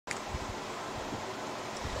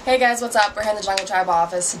Hey guys, what's up? We're here in the Jungle Tribe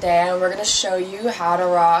office today and we're going to show you how to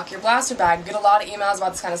rock your blaster bag. We get a lot of emails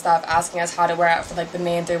about this kind of stuff asking us how to wear it for like the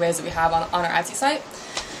main 3 ways that we have on our Etsy site.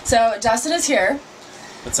 So Justin is here.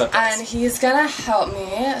 What's up, guys? And he's going to help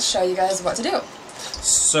me show you guys what to do.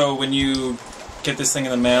 So when you get this thing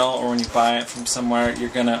in the mail or when you buy it from somewhere, you're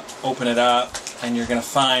going to open it up and you're going to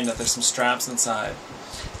find that there's some straps inside.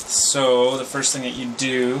 So the first thing that you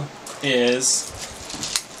do is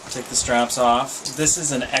take the straps off. This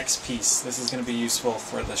is an X piece. This is going to be useful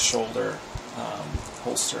for the shoulder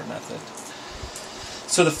holster method.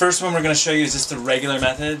 So the first one we're going to show you is just the regular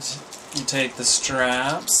method. You take the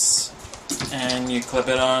straps and you clip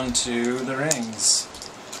it onto the rings.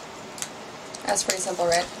 That's pretty simple,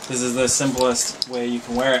 right? This is the simplest way you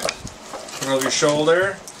can wear it. Put it over your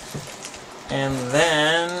shoulder and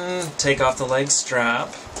then take off the leg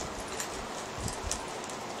strap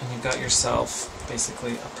and you've got yourself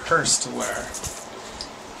basically a purse to wear.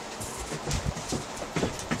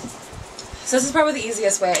 So this is probably the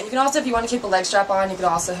easiest way. And you can also, if you want to keep a leg strap on, you can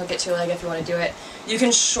also hook it to your leg if you want to do it. You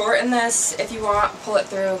can shorten this if you want, pull it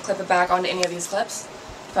through, clip it back onto any of these clips,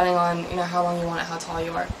 depending on how long you want it, how tall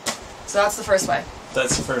you are. So that's the first way.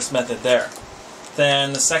 That's the first method there.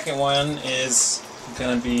 Then the second one is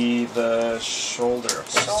going to be the shoulder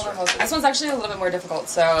holster. This one's actually a little bit more difficult,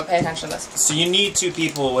 so pay attention to this. So you need 2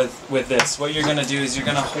 people with this. What you're going to do is you're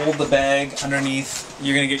going to hold the bag underneath.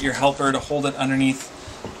 You're going to get your helper to hold it underneath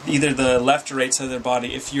either the left or right side of their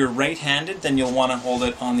body. If you're right-handed, then you'll want to hold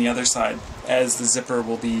it on the other side, as the zipper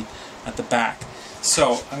will be at the back.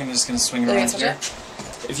 So I'm just going to swing around here.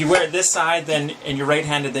 If you wear it this side, then and you're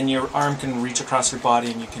right-handed, then your arm can reach across your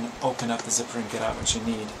body and you can open up the zipper and get out what you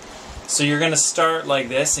need. So you're going to start like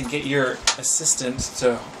this and get your assistant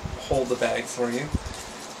to hold the bag for you.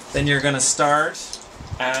 Then you're going to start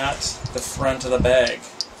at the front of the bag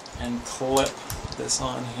and clip this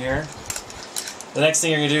on here. The next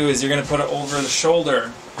thing you're going to do is you're going to put it over the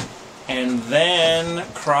shoulder and then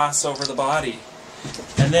cross over the body.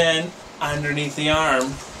 And then underneath the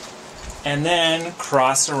arm. And then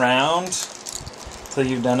cross around till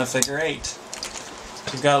you've done a figure 8.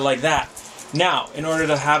 You've got it like that. Now, in order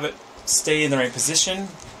to have it stay in the right position,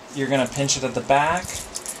 you're going to pinch it at the back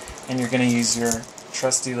and you're going to use your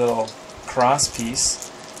trusty little cross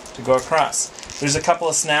piece to go across. There's a couple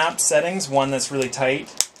of snap settings, one that's really tight.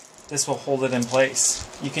 This will hold it in place.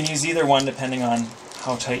 You can use either one depending on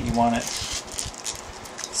how tight you want it.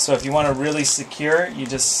 So if you want to really secure it, you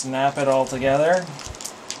just snap it all together.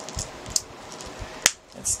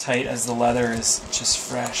 It's tight as the leather is just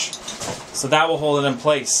fresh. So that will hold it in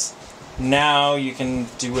place. Now you can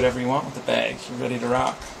do whatever you want with the bag. You're ready to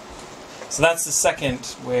rock. So that's the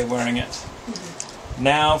second way of wearing it. Mm-hmm.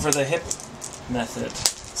 Now for the hip method.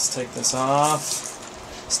 Let's take this off.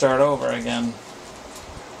 Start over again.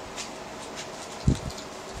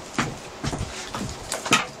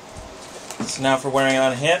 So now for wearing it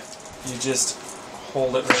on a hip, you just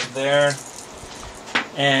hold it right there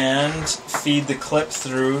and feed the clip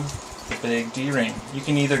through the big D-ring. You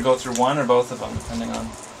can either go through one or both of them, depending on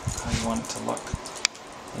how you want it to look.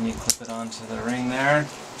 And you clip it onto the ring there,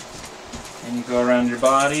 and you go around your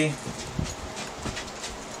body, and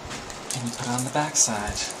you put it on the back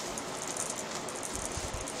side.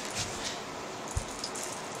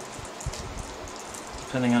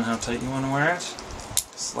 Depending on how tight you want to wear it,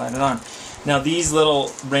 slide it on. Now these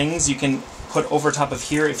little rings you can put over top of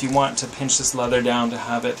here if you want to pinch this leather down to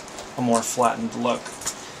have it a more flattened look.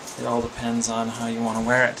 It all depends on how you want to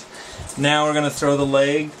wear it. Now we're going to throw the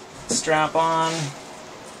leg strap on.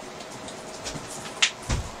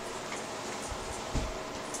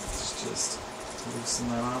 Let's just loosen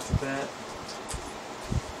that off a bit.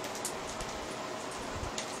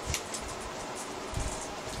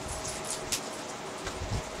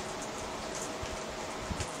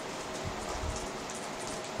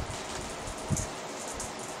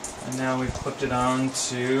 And now we've clipped it on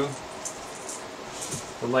to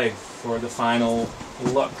the leg for the final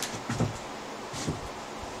look.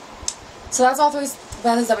 So that's all 3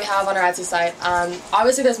 methods that we have on our Etsy site.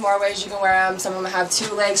 Obviously there's more ways you can wear them. Some of them have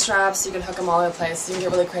 2 leg straps, so you can hook them all in place. So you can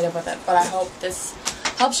get really creative with it. But I hope this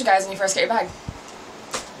helps you guys when you first get your bag.